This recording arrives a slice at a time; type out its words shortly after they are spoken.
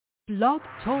Blog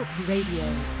Talk Radio.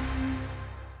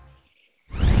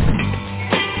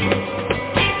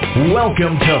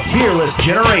 Welcome to Fearless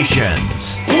Generations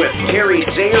with Terry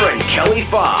Sayer and Kelly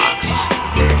Fox.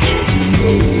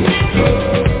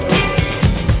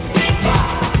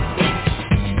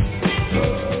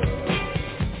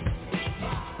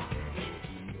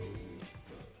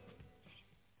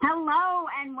 Hello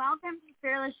and welcome to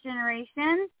Fearless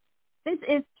Generations. This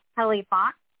is Kelly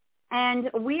Fox, and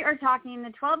we are talking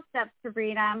the 12 steps to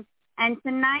freedom. And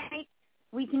tonight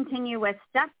we continue with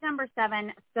step number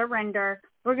 7, surrender.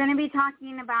 We're going to be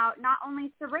talking about not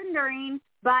only surrendering,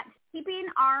 but keeping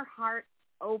our hearts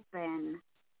open.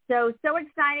 So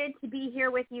excited to be here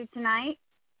with you tonight.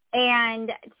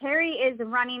 And Terry is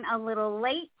running a little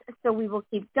late, so we will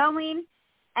keep going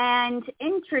and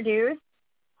introduce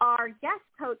our guest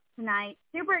coach tonight.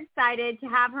 Super excited to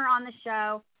have her on the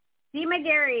show. Seema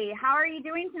Gary, how are you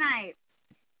doing tonight?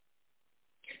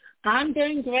 I'm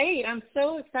doing great. I'm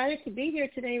so excited to be here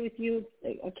today with you,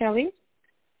 Kelly.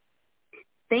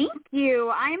 Thank you.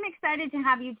 I am excited to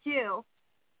have you too.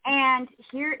 And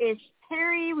here is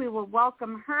Terry. We will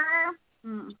welcome her.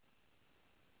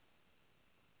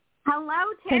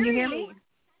 Hello, Terry. Can you hear me?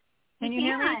 Can you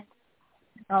hear me?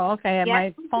 Oh, okay. Yes.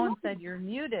 My phone said you're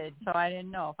muted, so I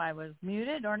didn't know if I was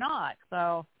muted or not.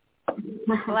 So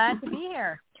glad to be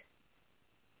here.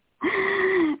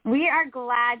 We are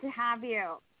glad to have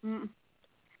you.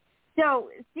 So,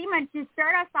 Seema, to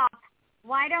start us off,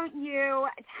 why don't you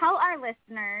tell our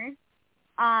listeners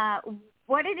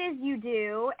what it is you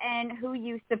do and who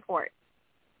you support?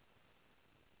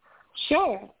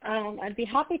 Sure. I'd be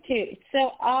happy to.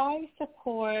 So I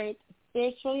support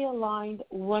spiritually aligned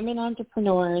women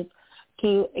entrepreneurs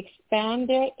to expand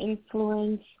their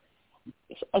influence,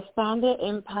 expand their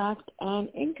impact and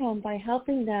income by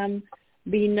helping them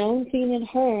be known, seen, and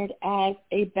heard as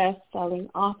a best-selling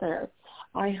author.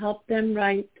 I help them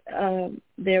write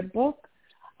their book,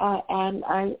 and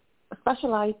I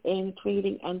specialize in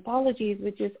creating anthologies,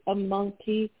 which is a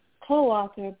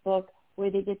multi-co-author book where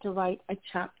they get to write a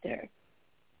chapter.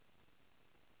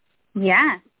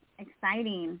 Yes,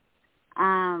 exciting.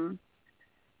 And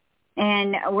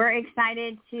we're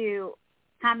excited to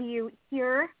have you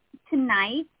here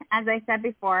tonight, as I said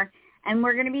before, and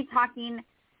we're going to be talking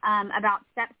about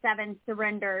step 7,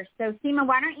 surrender. So, Seema,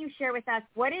 why don't you share with us,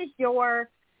 what is your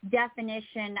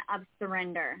definition of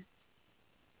surrender?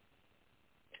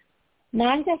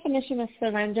 My definition of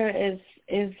surrender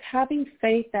is having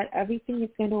faith that everything is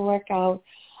going to work out.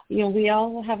 You know, we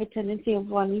all have a tendency of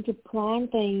wanting to plan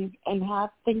things and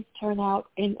have things turn out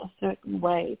in a certain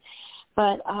way.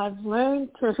 But I've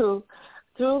learned through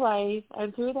life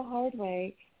and through the hard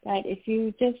way that if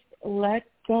you just let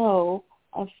go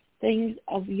of things,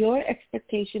 of your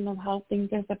expectation of how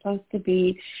things are supposed to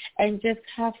be, and just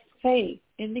have faith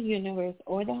in the universe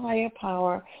or the higher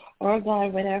power or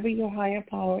God, whatever your higher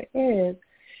power is,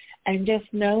 and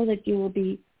just know that you will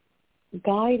be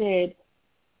guided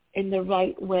in the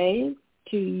right way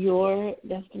to your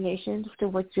destination, to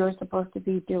what you're supposed to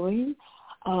be doing.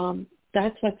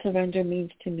 That's what surrender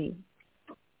means to me.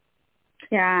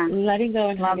 Yeah. Letting go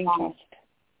and having trust.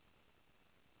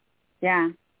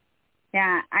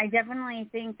 Yeah, I definitely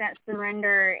think that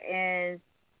surrender is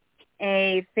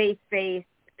a faith-based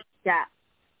step.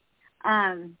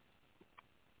 How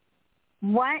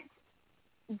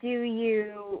do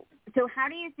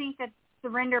you think that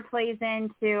surrender plays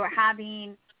into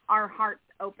having our hearts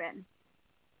open?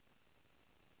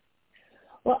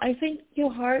 Well, I think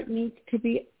your heart needs to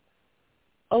be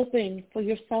open for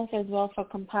yourself as well, for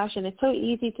compassion. It's so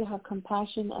easy to have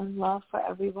compassion and love for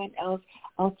everyone else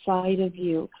outside of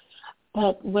you.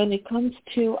 But when it comes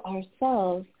to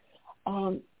ourselves,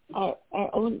 our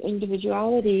own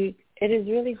individuality, it is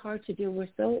really hard to do. We're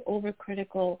so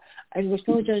overcritical and we're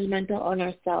so judgmental on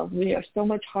ourselves. We are so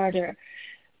much harder.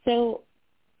 So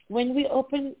when we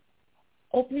opening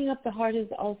up the heart is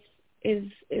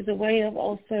a way of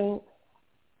also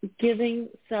giving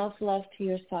self-love to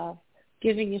yourself,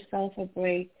 giving yourself a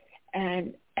break,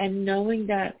 and knowing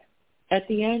that at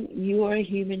the end you are a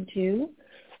human too.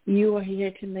 You are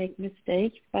here to make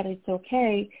mistakes, but it's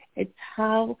okay. It's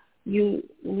how you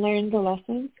learn the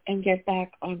lessons and get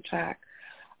back on track.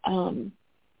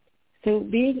 So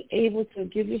being able to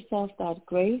give yourself that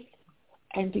grace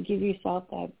and to give yourself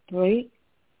that break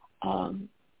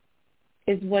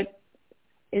is what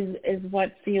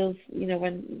feels, you know,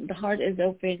 when the heart is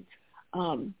open,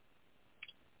 and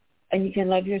you can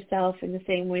love yourself in the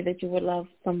same way that you would love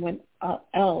someone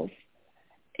else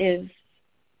is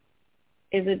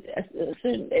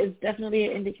definitely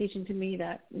an indication to me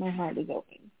that my heart is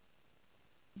open.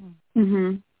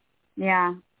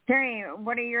 Yeah. Terry,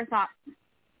 what are your thoughts?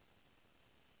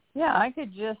 Yeah, I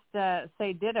could just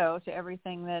say ditto to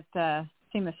everything that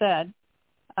Seema said.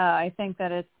 I think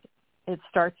that it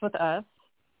starts with us.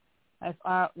 If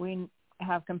we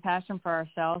have compassion for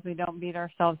ourselves, we don't beat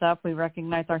ourselves up. We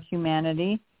recognize our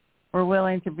humanity. We're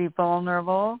willing to be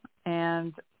vulnerable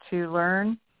and to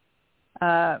learn.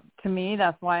 To me,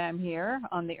 that's why I'm here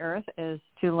on the earth, is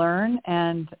to learn.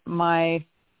 And my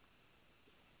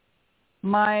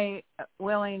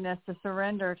willingness to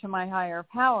surrender to my higher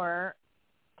power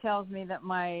tells me that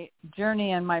my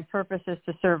journey and my purpose is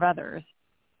to serve others.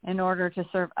 In order to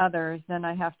serve others, then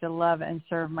I have to love and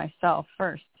serve myself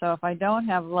first. So if I don't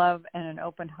have love and an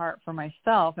open heart for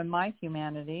myself and my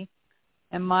humanity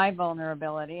and my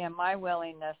vulnerability and my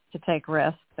willingness to take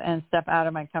risks and step out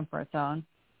of my comfort zone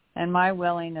and my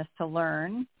willingness to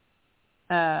learn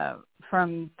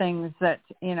from things that,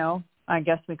 I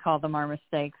guess we call them our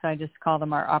mistakes. I just call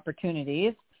them our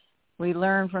opportunities. We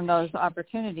learn from those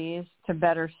opportunities to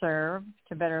better serve,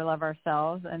 to better love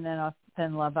ourselves, and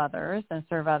then love others and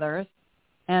serve others.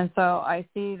 And so I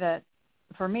see that,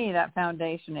 for me, that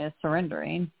foundation is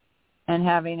surrendering and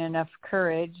having enough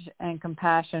courage and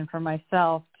compassion for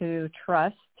myself to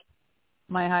trust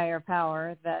my higher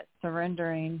power, that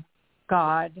surrendering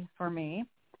God for me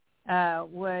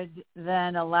would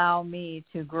then allow me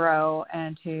to grow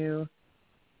and to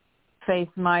face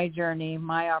my journey,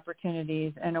 my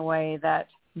opportunities in a way that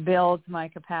builds my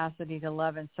capacity to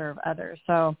love and serve others.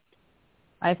 So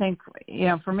I think,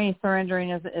 for me, surrendering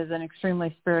is an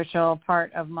extremely spiritual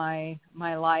part of my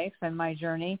life and my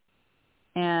journey.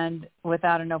 And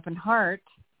without an open heart,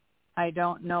 I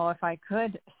don't know if I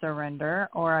could surrender,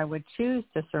 or I would choose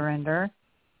to surrender,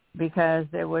 because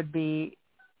it would be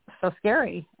so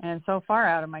scary and so far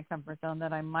out of my comfort zone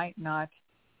that I might not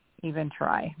even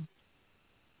try.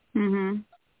 Mhm.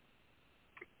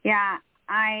 Yeah,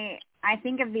 I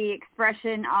think of the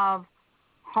expression of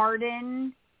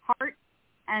hardened heart,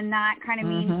 and that kind of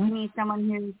means to me someone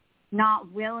who's not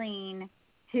willing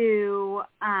to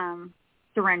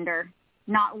surrender,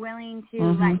 not willing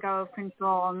to let go of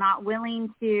control, not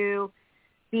willing to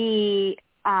be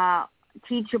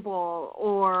teachable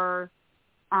or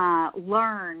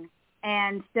learn.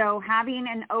 And so having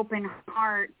an open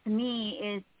heart to me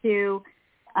is to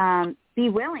be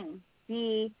willing,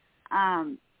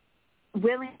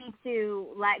 willing to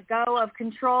let go of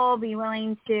control, be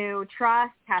willing to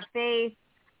trust, have faith,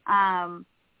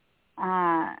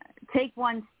 take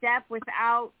one step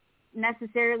without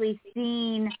necessarily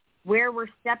seeing where we're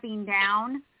stepping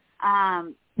down,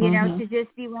 to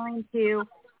just be willing to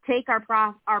take our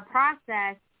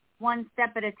process one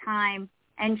step at a time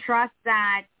and trust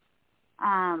that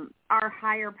our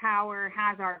higher power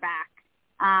has our back,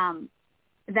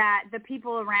 that the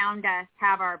people around us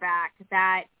have our back,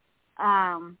 that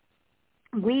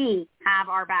we have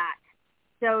our back.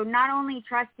 So not only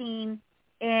trusting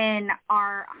in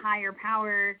our higher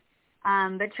power,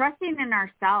 but trusting in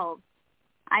ourselves.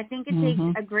 I think it takes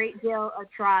a great deal of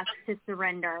trust to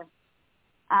surrender.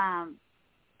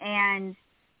 And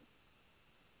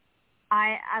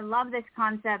I love this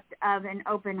concept of an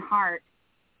open heart,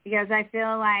 because I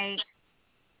feel like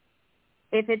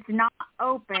if it's not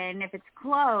open, if it's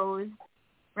closed,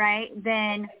 right,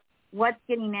 then what's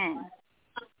getting in?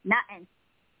 Nothing,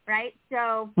 right?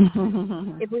 So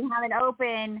if we have it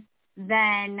open,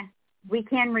 then we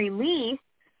can release,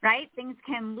 right? Things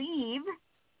can leave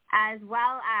as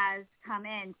well as come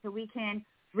in. So we can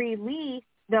release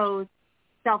those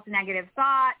self-negative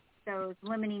thoughts, those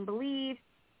limiting beliefs,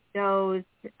 those,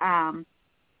 the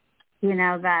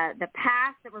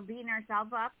past that we're beating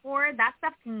ourselves up for. That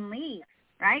stuff can leave,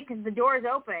 right? Because the door is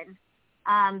open.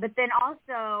 But then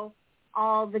also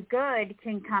all the good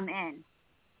can come in.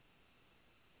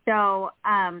 So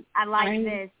I like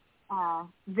this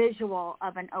visual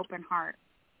of an open heart.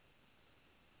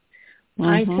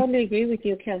 I totally agree with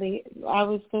you, Kelly. I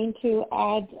was going to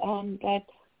add that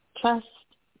trust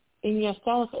in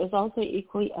yourself is also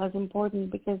equally as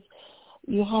important, because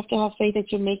you have to have faith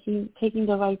that you're taking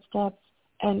the right steps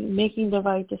and making the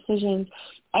right decisions.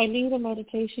 I lead a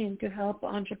meditation to help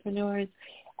entrepreneurs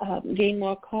gain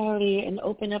more clarity and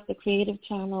open up the creative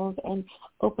channels and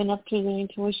open up to their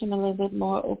intuition a little bit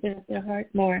more, open up their heart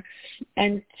more.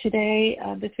 And today,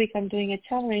 this week, I'm doing a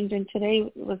challenge, and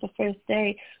today was the first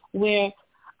day where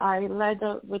I led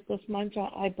with this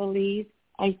mantra: I believe,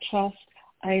 I trust,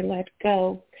 I let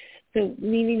go. So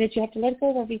meaning that you have to let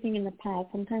go of everything in the past.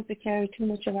 Sometimes we carry too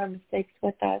much of our mistakes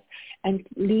with us and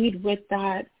lead with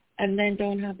that, and then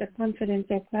don't have the confidence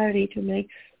or clarity to make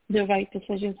the right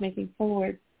decisions moving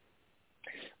forward.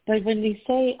 But when we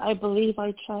say, I believe,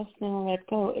 I trust, and I let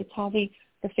go, it's having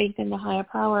the faith in the higher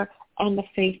power, and the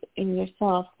faith in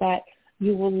yourself that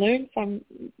you will learn from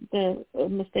the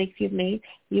mistakes you've made.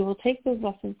 You will take those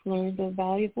lessons learned, the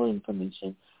valuable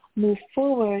information, move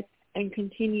forward, and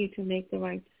continue to make the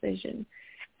right decision.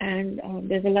 And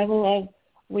there's a level of,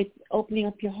 with opening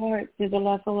up your heart, there's a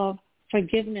level of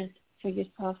forgiveness for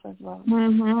yourself as well.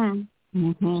 Mm-hmm.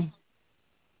 Mm-hmm.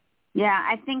 Yeah,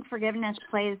 I think forgiveness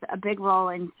plays a big role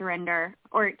in surrender,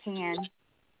 or it can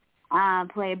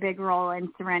play a big role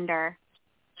in surrender.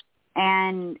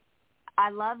 And I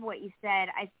love what you said.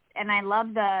 I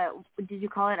love did you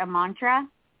call it a mantra?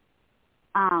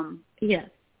 Yes.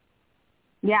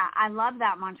 Yeah, I love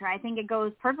that mantra. I think it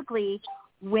goes perfectly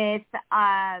with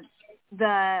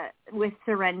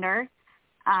surrender.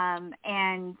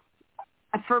 And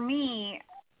for me,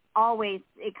 always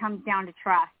it comes down to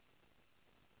trust.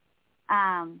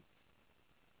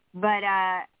 But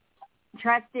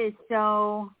trust is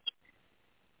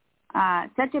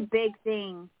such a big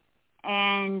thing.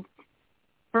 And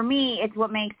for me, it's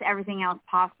what makes everything else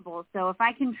possible. So if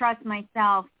I can trust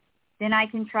myself, then I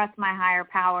can trust my higher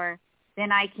power,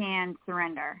 then I can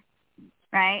surrender,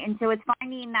 right? And so it's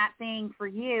finding that thing for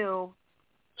you.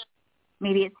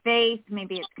 Maybe it's faith,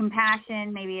 maybe it's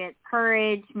compassion, maybe it's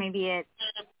courage, maybe it's,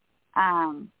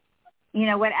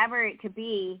 whatever it could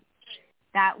be,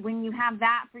 that when you have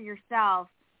that for yourself,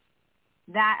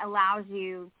 that allows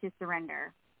you to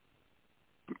surrender.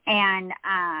 And,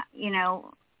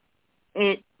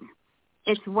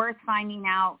 it's worth finding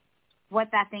out what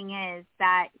that thing is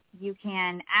that you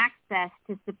can access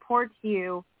to support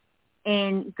you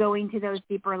in going to those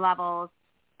deeper levels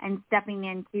and stepping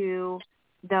into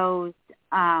those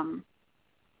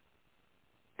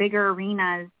bigger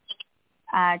arenas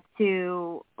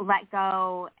to let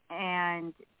go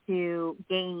and to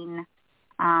gain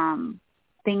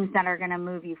things that are going to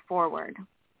move you forward.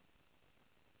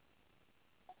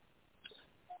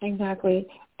 Exactly.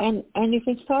 And you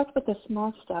can start with the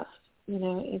small stuff.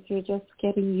 If you're just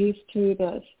getting used to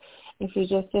this, if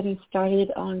you're just getting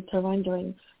started on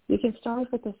surrendering, you can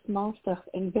start with the small stuff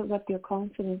and build up your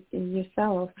confidence in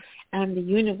yourself and the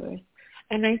universe.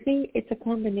 And I think it's a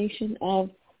combination of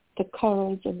the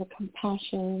courage and the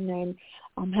compassion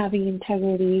and having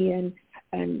integrity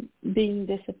and being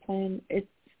disciplined.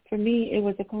 For me, it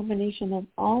was a combination of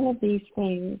all of these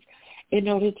things in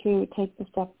order to take the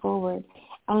step forward.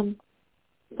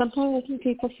 Sometimes I think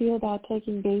people feel that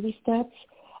taking baby steps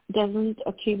doesn't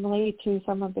accumulate to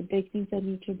some of the big things they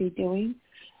need to be doing.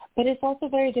 But it's also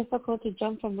very difficult to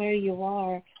jump from where you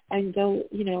are and go,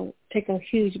 take a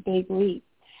huge, big leap.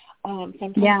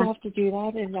 Sometimes you have to do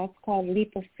that, and that's called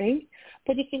leap of faith.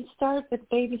 But you can start with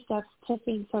baby steps,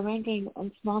 surrendering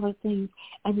on smaller things,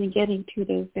 and then getting to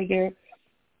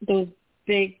those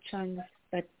big chunks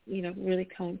that, really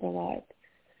count a lot.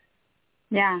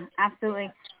 Yeah,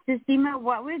 absolutely. So, Seema,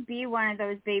 what would be one of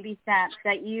those baby steps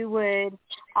that you would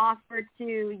offer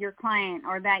to your client,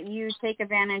 or that you take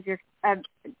advantage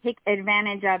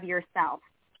of yourself?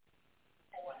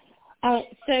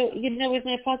 So, with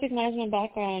my project management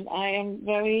background, I am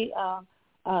very,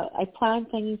 I plan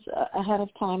things ahead of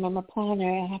time. I'm a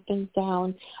planner. I have things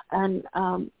down, and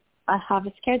I have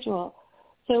a schedule.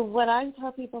 So what I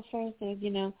tell people first is,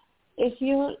 if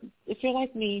you're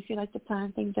like me, if you like to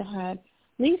plan things ahead,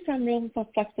 leave some room for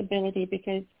flexibility,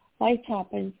 because life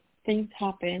happens, things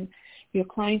happen. Your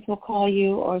clients will call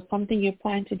you, or something you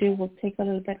plan to do will take a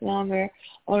little bit longer,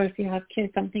 or if you have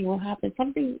kids, something will happen.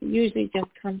 Something usually just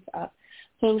comes up.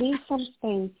 So leave some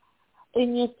space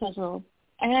in your schedule,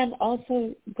 and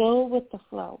also go with the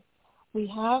flow. We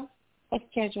have a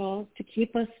schedule to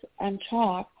keep us on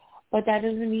track, but that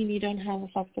doesn't mean you don't have a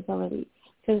flexibility.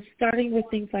 So starting with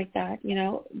things like that,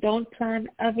 don't plan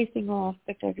every single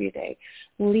aspect of your day.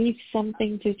 Leave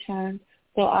something to chance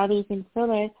so others can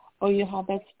fill it, or you have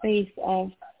that space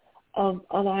of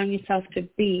allowing yourself to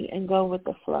be and go with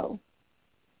the flow.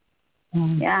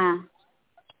 Yeah.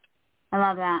 I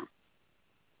love that.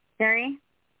 Terry?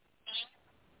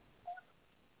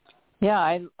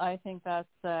 Yeah, I think that's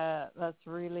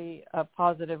really a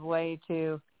positive way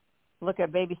to look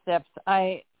at baby steps.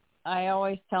 I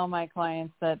always tell my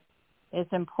clients that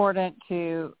it's important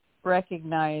to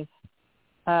recognize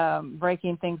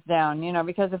breaking things down,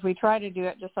 because if we try to do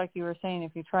it, just like you were saying,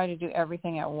 if you try to do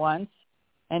everything at once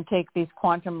and take these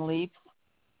quantum leaps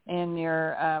in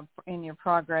your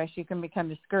progress, you can become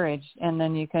discouraged, and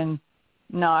then you can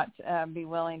not be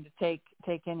willing to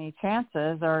take any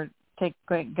chances or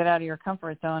get out of your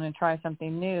comfort zone and try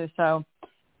something new. So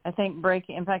I think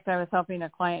in fact, I was helping a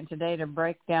client today to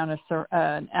break down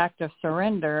an act of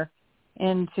surrender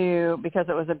because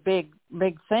it was a big,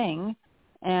 big thing.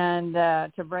 and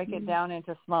to break it down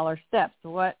into smaller steps.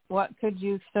 What could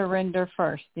you surrender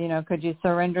first? You know, could you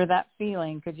surrender that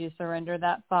feeling? Could you surrender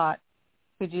that thought?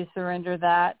 Could you surrender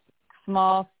that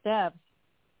small steps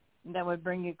that would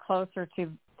bring you closer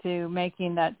to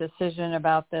making that decision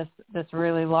about this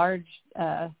really large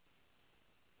part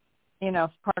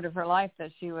of her life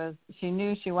that she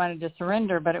knew she wanted to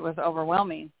surrender, but it was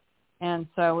overwhelming. And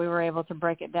so we were able to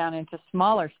break it down into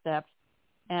smaller steps.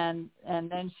 And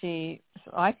then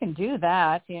I can do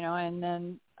that, and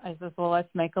then I said, well,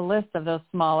 let's make a list of those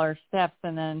smaller steps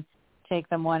and then take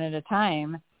them one at a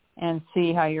time and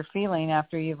see how you're feeling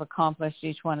after you've accomplished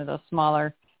each one of those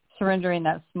surrendering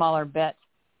that smaller bit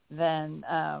than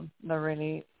the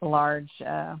really large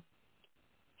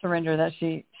surrender that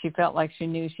she felt like she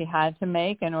knew she had to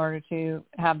make in order to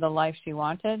have the life she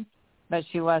wanted, but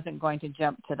she wasn't going to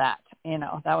jump to that.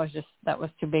 That was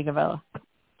too big of a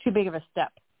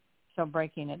step. So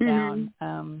breaking it down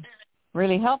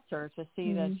really helped her to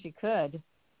see that she could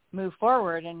move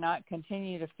forward and not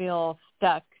continue to feel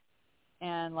stuck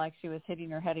and like she was hitting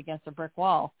her head against a brick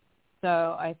wall.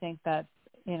 So I think that's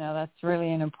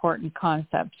really an important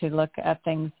concept, to look at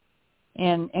things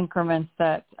in increments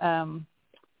that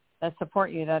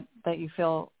support you, that you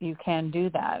feel you can do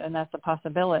that, and that's a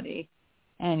possibility,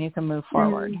 and you can move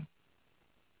forward.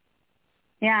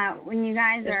 Yeah, when you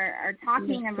guys are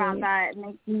talking about that, it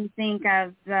makes me think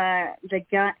of the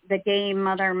game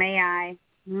Mother May I.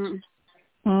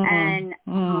 And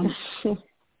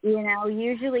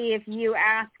usually if you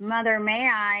ask Mother May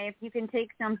I if you can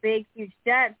take some big huge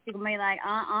steps, she can be like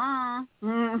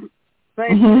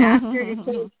But if you ask her to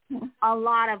take a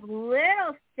lot of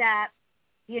little steps,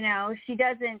 she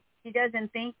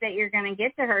doesn't think that you're going to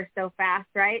get to her so fast,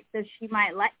 right? So she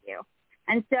might let you.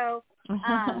 And so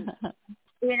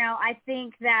I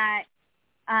think that,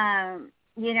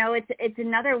 it's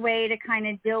another way to kind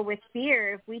of deal with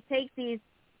fear. If we take these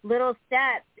little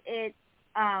steps, its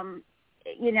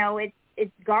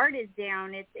guard is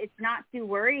down. It's not too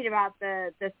worried about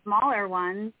the smaller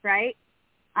ones, right?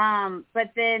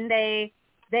 But then they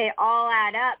all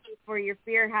add up before your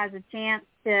fear has a chance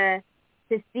to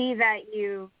see that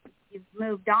you've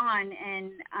moved on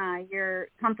and your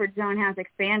comfort zone has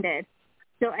expanded.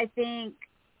 So I think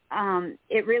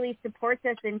it really supports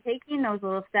us in taking those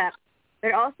little steps,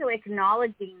 but also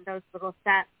acknowledging those little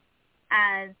steps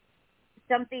as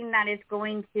something that is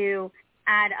going to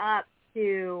add up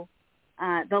to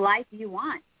the life you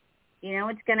want.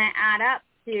 It's going to add up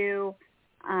to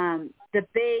the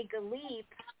big leap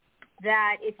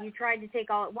that if you tried to take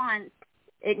all at once,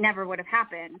 it never would have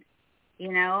happened,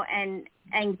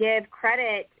 and give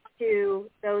credit to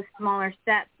those smaller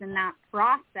steps in that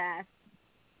process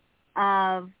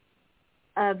of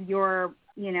your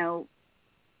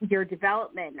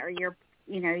development, or your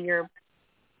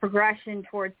progression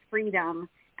towards freedom,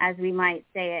 as we might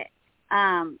say it,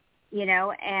 and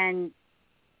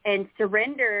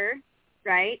surrender,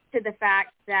 right, to the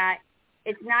fact that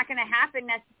it's not going to happen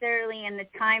necessarily in the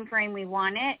time frame we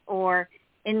want it or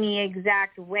in the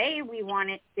exact way we want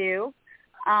it to,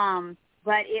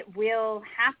 but it will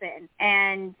happen.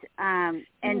 And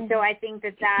so I think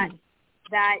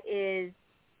that is,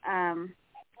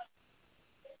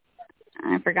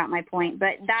 I forgot my point,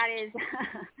 but that is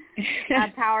a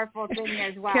powerful thing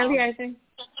as well. Kelly, I think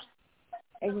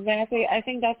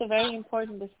that's a very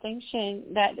important distinction,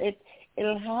 that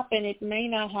it'll happen. It may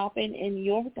not happen in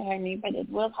your timing, but it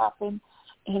will happen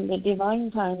in the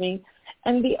divine timing.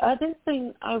 And the other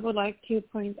thing I would like to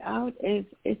point out is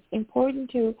it's important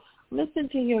to listen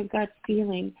to your gut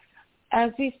feeling.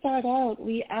 As we start out,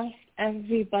 we ask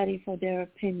everybody for their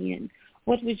opinion.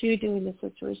 What would you do in this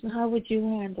situation? How would you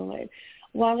handle it?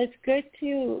 While it's good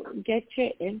to get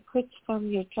your inputs from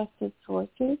your trusted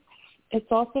sources, it's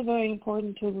also very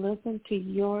important to listen to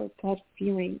your gut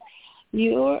feeling.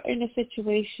 You're in a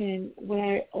situation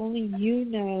where only you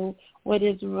know what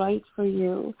is right for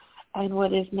you and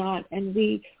what is not. And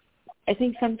I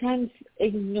think sometimes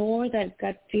ignore that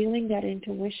gut feeling, that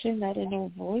intuition, that inner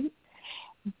voice.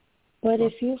 But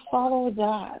if you follow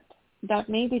that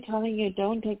may be telling you,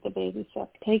 don't take the baby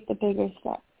step, take the bigger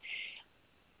step.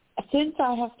 Since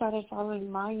I have started following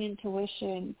my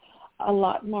intuition a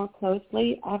lot more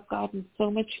closely, I've gotten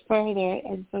so much further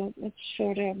in so much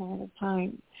shorter amount of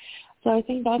time. So I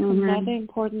think that's another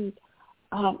important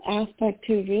aspect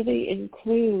to really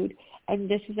include. And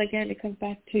this is, again, it comes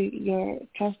back to your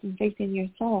trust and faith in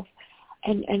yourself,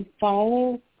 and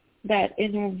follow that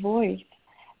inner voice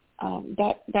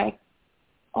that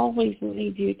always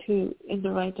leads you in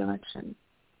the right direction.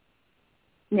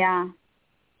 Yeah.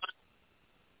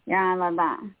 Yeah, I love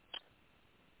that.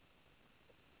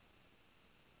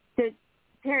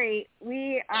 Terry,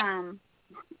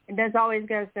 this always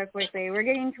goes so quickly. We're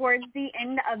getting towards the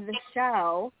end of the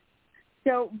show.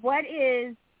 So what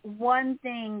is one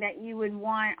thing that you would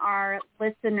want our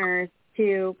listeners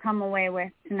to come away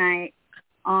with tonight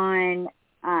on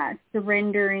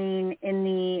surrendering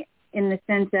in the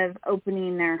sense of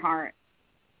opening their heart?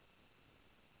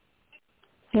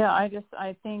 Yeah,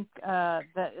 I think that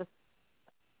it's,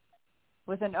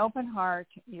 with an open heart,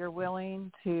 you're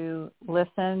willing to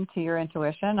listen to your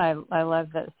intuition. I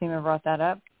love that Seema brought that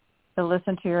up. To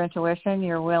listen to your intuition,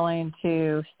 you're willing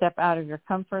to step out of your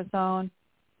comfort zone.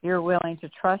 You're willing to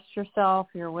trust yourself.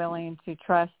 You're willing to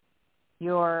trust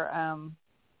your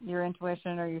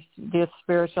intuition or the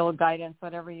spiritual guidance,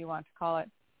 whatever you want to call it.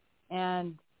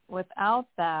 And without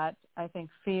that, I think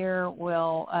fear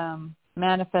will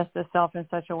manifest itself in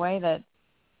such a way that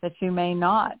you may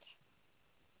not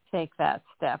take that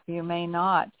step. You may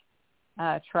not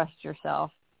trust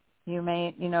yourself. You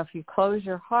may, if you close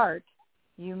your heart,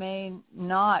 you may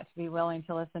not be willing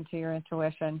to listen to your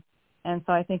intuition. And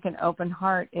so I think an open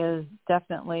heart is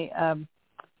definitely, I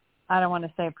don't want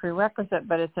to say a prerequisite,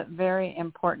 but it's a very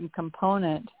important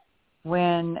component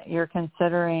when you're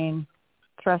considering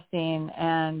trusting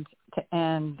and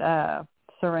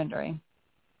surrendering.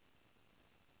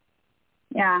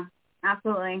 Yeah,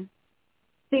 absolutely.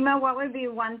 Seema, what would be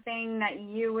one thing that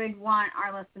you would want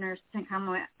our listeners to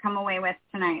come away with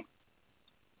tonight?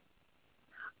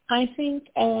 I think,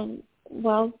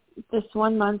 this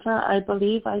one mantra, I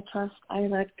believe, I trust, I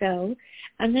let go,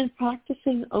 and then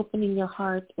practicing opening your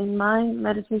heart. In my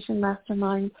meditation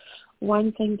mastermind,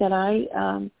 one thing that I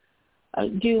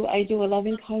do a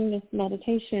loving kindness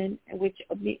meditation, which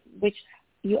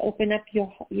you open up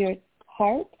your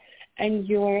heart and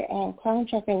your crown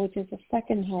chakra, which is the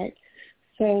second heart.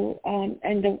 So,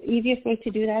 and the easiest way to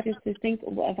do that is to think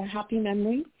of a happy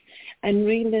memory and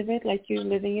relive it like you're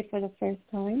living it for the first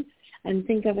time. And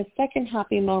think of a second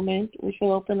happy moment, which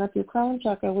will open up your crown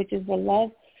chakra, which is the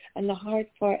love and the heart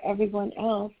for everyone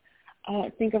else.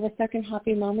 Think of a second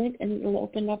happy moment, and it will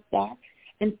open up that.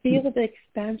 And feel the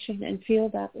expansion and feel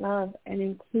that love and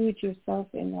include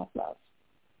yourself in that love.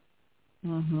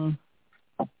 Mm-hmm.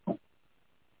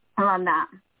 I love that.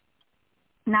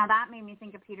 Now that made me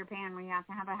think of Peter Pan, where you have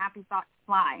to have a happy thought to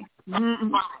fly.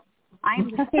 Mm-hmm. I am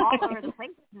just all over the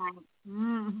place tonight.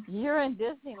 Mm. You're in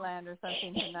Disneyland or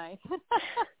something tonight.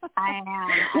 I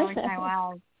am. I wish I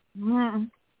was.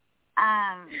 Mm.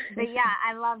 But yeah,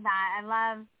 I love that. I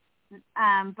love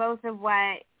both of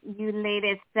what you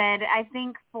ladies said. I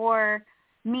think for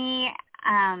me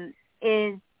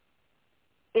is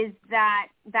that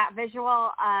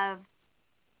visual of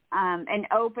an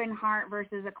open heart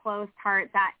versus a closed heart.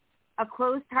 That a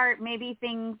closed heart, maybe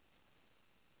things,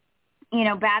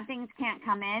 bad things can't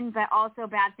come in, but also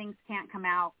bad things can't come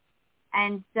out.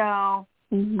 And so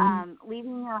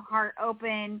leaving your heart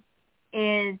open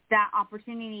is that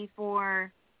opportunity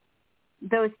for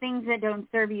those things that don't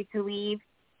serve you to leave,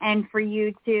 and for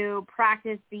you to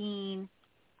practice being,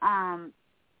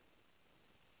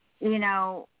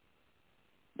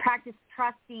 practice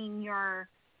trusting your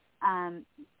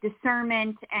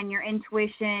discernment and your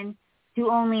intuition to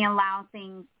only allow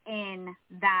things in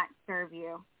that serve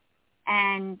you.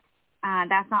 And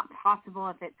that's not possible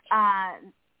if it's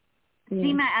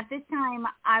Seema, at this time,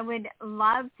 I would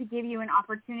love to give you an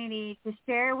opportunity to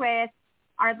share with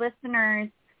our listeners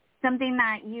something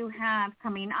that you have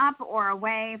coming up, or a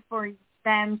way for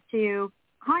them to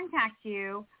contact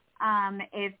you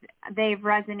if they've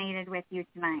resonated with you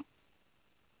tonight.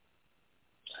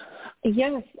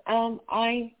 Yes,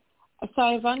 I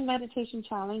run Meditation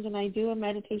Challenge, and I do a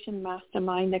meditation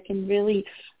mastermind that can really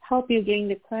help you gain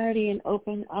the clarity and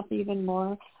open up even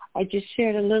more. I just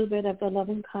shared a little bit of the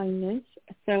loving kindness.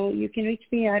 So you can reach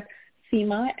me at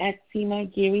Seema at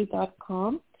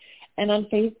SeemaGiri.com. And on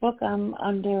Facebook, I'm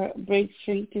under Break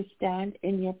Free to Stand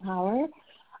in Your Power.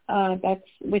 That's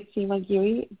with Seema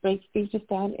Giri. Break Free to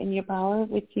Stand in Your Power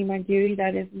with Seema Giri.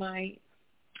 That is my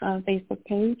Facebook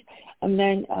page. And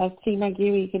then Seema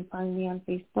Giri, you can find me on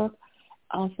Facebook.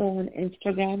 Also on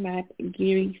Instagram at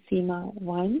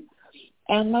GiriSeema1.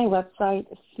 And my website,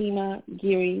 Seema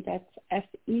Giri, that's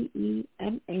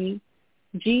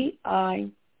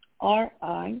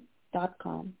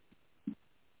SeemaGiri.com.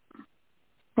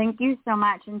 Thank you so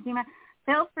much. And Seema,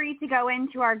 feel free to go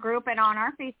into our group and on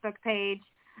our Facebook page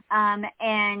and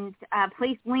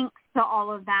place links to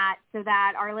all of that so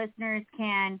that our listeners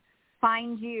can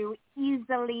find you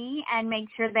easily and make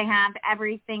sure they have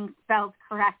everything spelled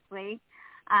correctly.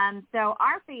 So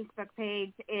our Facebook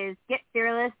page is Get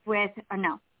Fearless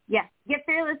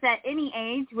at Any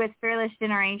Age with Fearless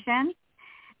Generation.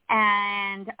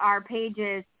 and our page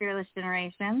is Fearless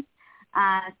Generations.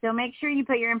 So make sure you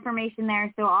put your information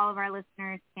there so all of our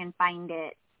listeners can find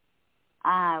it.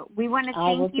 We want to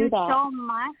thank you so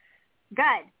much.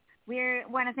 Good. We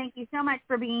want to thank you so much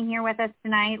for being here with us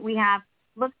tonight. We have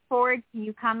looked forward to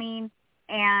you coming,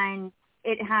 and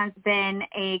it has been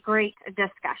a great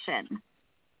discussion.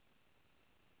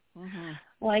 Mm-hmm.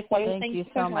 Likewise, thank you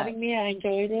for having me. I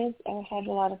enjoyed it. I had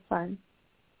a lot of fun.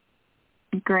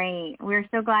 Great. We're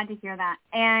so glad to hear that.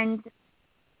 And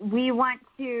we want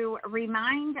to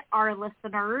remind our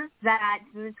listeners that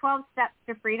the 12 Steps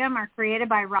to Freedom are created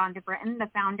by Rhonda Britton, the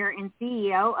founder and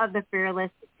CEO of the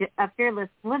Fearless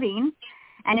Living.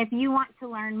 And if you want to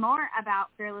learn more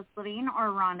about Fearless Living or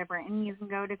Rhonda Britton, you can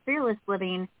go to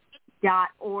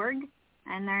fearlessliving.org.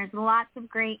 And there's lots of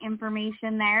great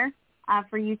information there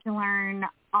for you to learn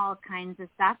all kinds of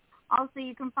stuff. Also,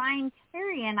 you can find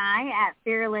Terry and I at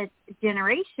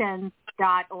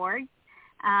fearlessgenerations.org.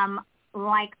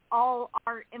 Like all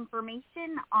our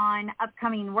information on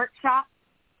upcoming workshops,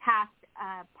 past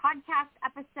podcast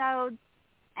episodes,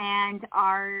 and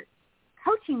our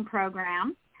coaching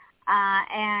program,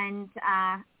 and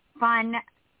fun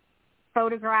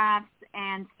photographs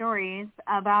and stories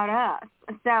about us.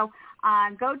 So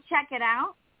go check it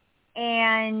out.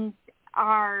 And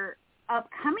our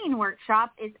upcoming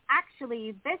workshop is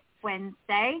actually this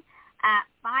Wednesday at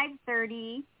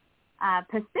 5:30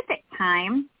 Pacific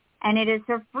time. And it is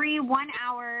a free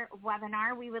 1-hour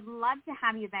webinar. We would love to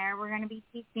have you there. We're going to be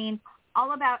teaching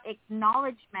all about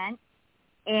acknowledgement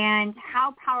and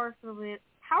how powerful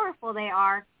they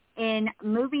are in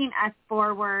moving us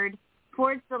forward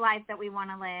towards the life that we want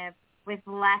to live with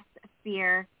less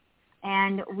fear.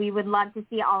 And we would love to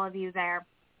see all of you there.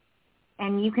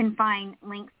 And you can find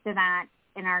links to that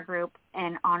in our group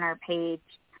and on our page.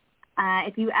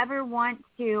 If you ever want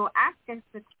to ask us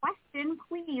a question,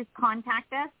 please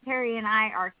contact us. Terry and I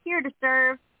are here to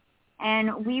serve,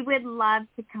 and we would love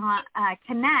to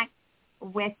connect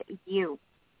with you.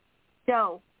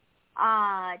 So,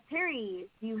 Terry,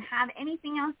 do you have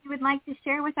anything else you would like to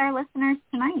share with our listeners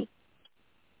tonight?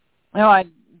 No, I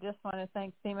just want to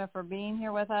thank Seema for being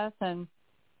here with us, and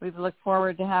we've looked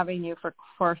forward to having you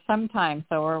for some time.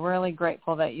 So we're really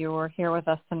grateful that you were here with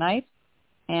us tonight.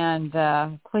 And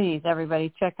please,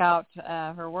 everybody, check out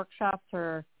her workshops,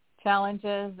 her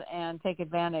challenges, and take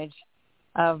advantage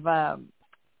of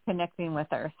connecting with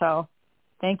her. So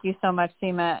thank you so much,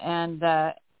 Seema. And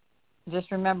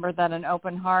just remember that an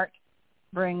open heart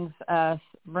brings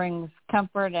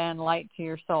comfort and light to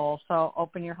your soul. So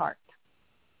open your heart.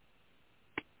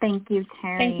 Thank you,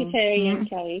 Terry. Thank you, Terry and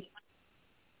Kelly.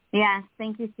 Yes,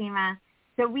 thank you, Seema.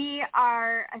 So we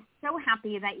are so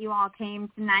happy that you all came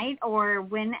tonight or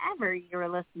whenever you're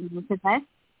listening to this.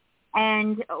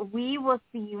 And we will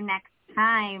see you next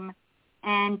time.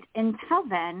 And until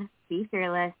then, be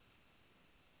fearless.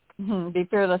 Be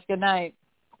fearless. Good night.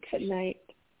 Good night.